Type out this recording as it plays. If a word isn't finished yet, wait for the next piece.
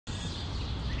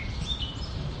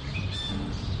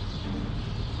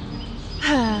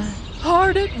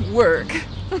hard at work.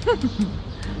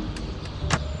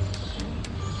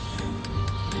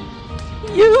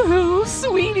 Yoo-hoo,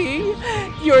 sweetie!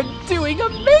 You're doing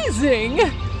amazing!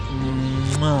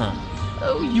 Mwah.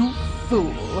 Oh, you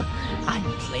fool. I'm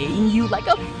playing you like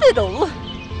a fiddle.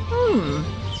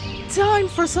 Time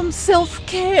for some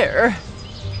self-care.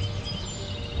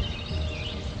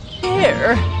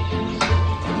 Care.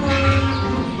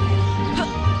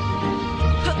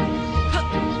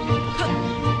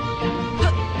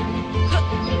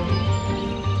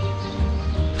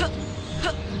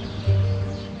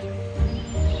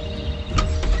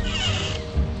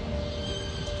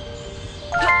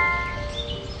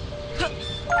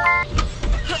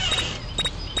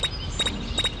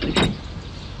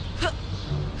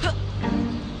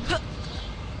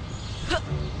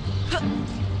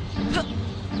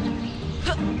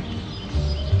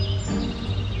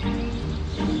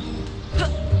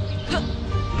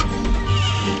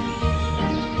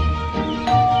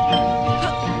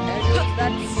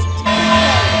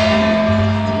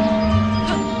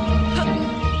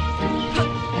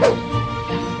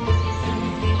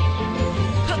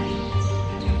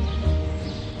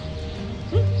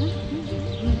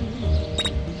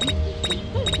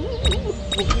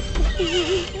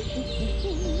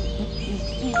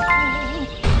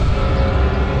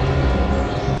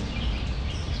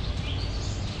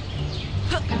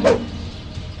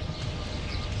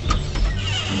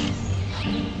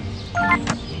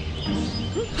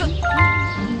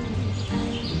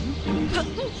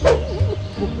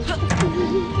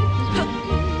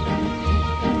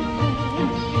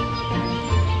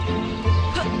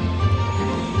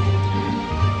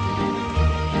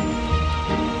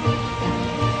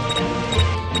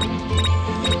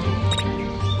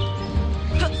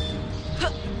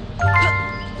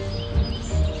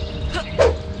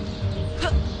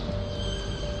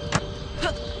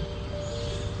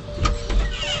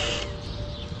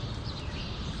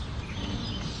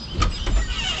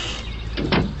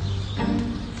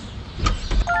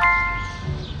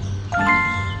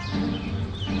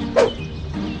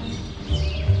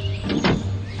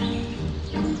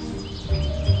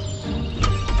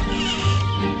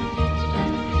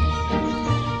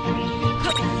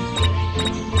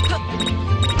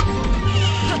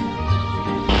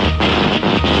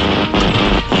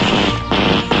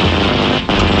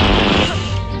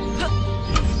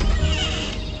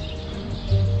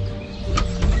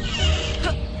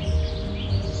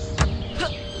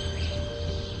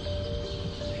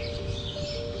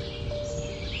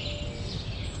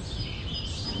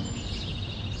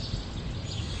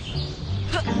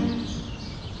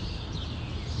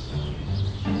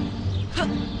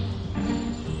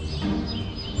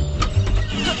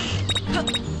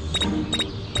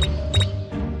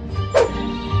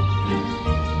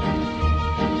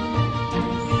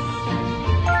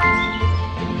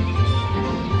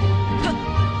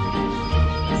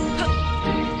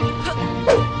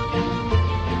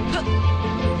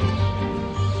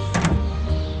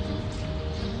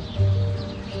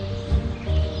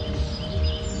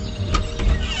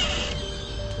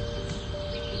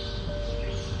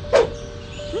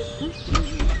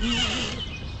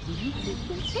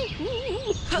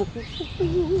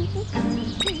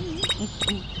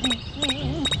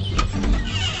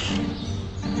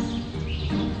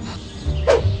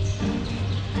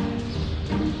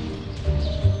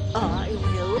 I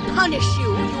will punish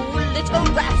you, you little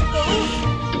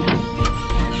rascal!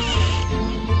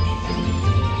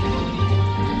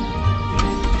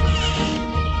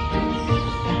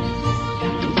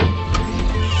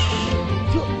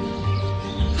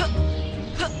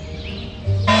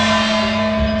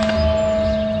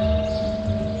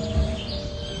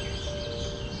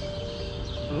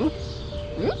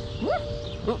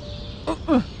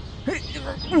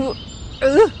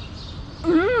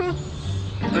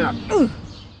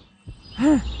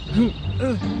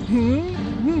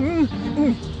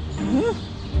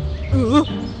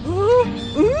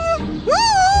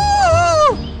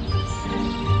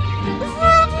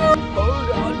 Hold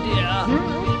on, dear.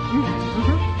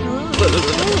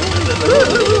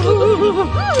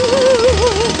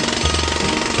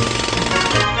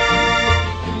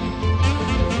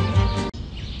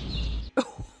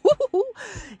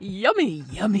 Yummy,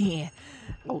 yummy.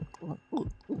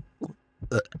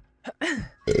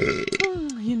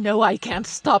 You know I can't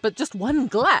stop at just one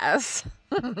glass.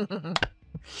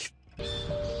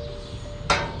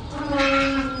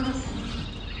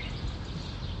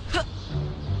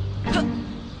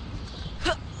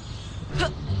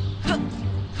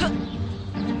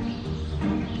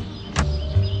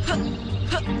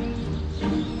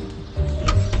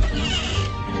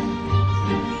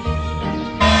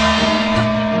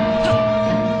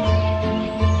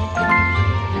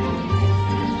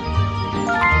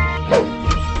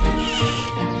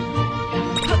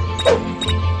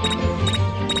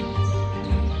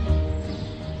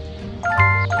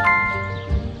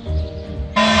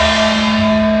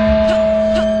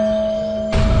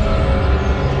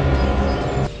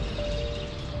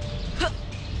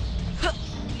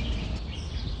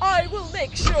 I will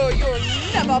make sure you'll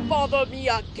never bother me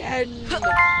again.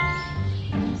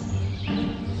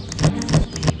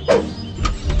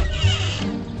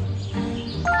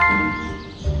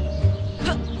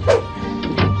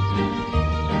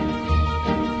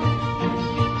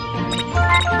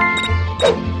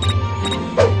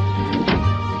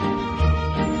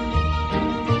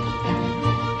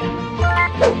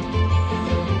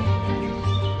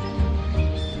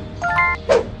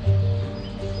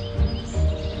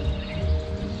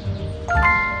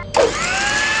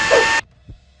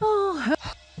 Oh,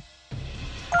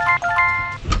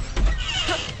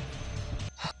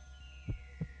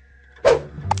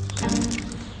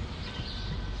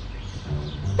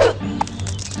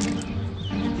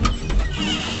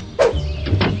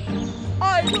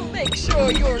 I will make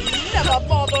sure you'll never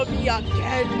bother me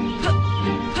again.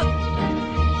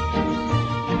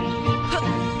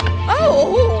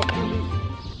 oh!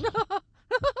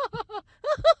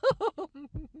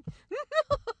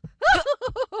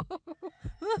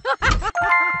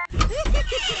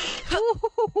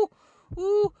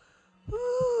 Ooh,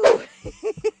 ooh.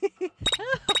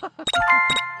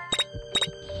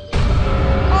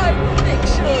 I will make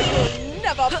sure you'll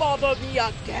never bother me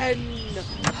again.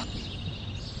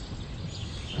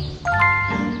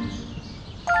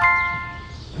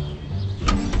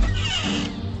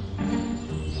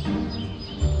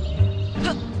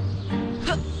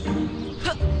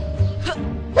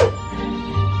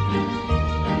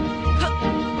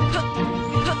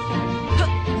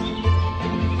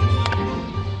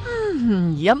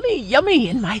 Yummy, yummy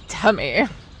in my tummy.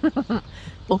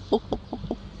 Ooh.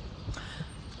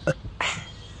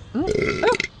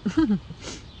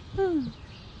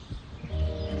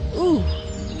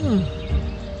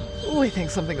 Ooh, I think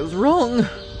something is wrong.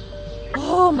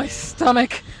 Oh, my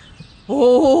stomach.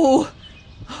 Oh,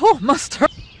 must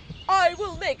hurt. I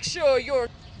will make sure you're...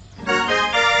 Who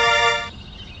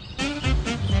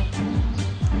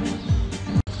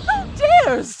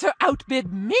dares to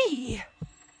outbid me?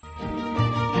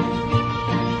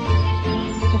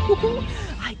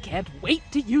 I can't wait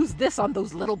to use this on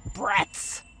those little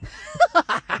brats.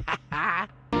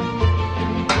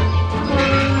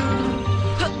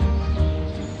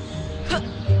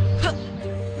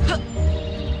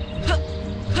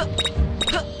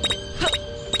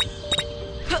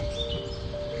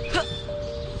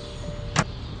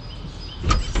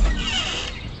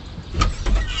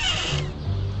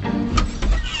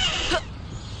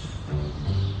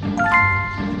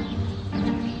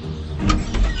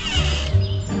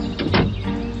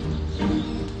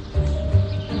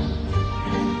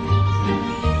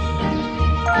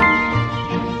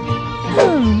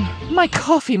 My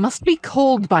coffee must be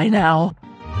cold by now.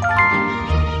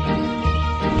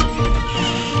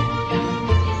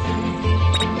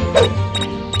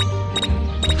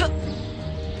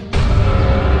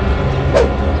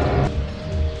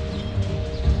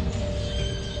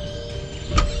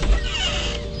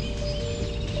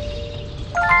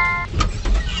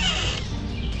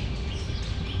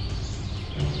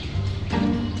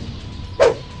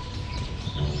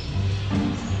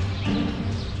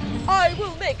 I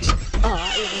will make sure...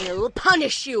 I will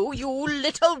punish you, you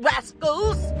little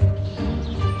rascals!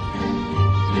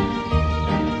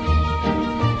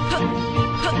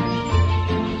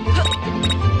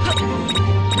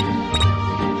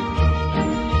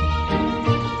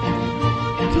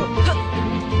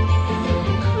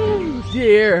 Oh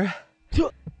dear.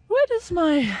 Why does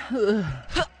my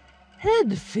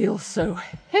head feel so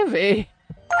heavy?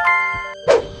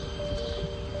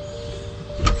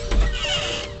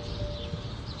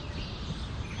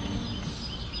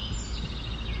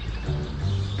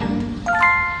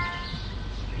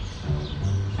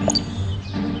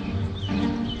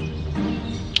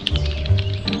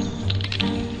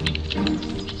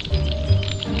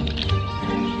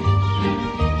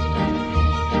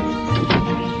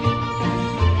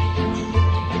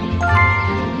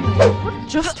 What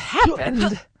just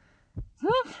happened?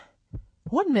 Huh?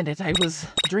 1 minute I was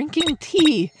drinking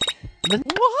tea. Then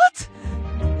what?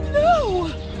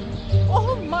 No!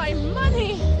 All my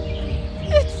money!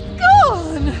 It's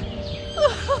gone!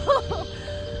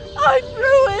 I'm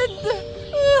ruined!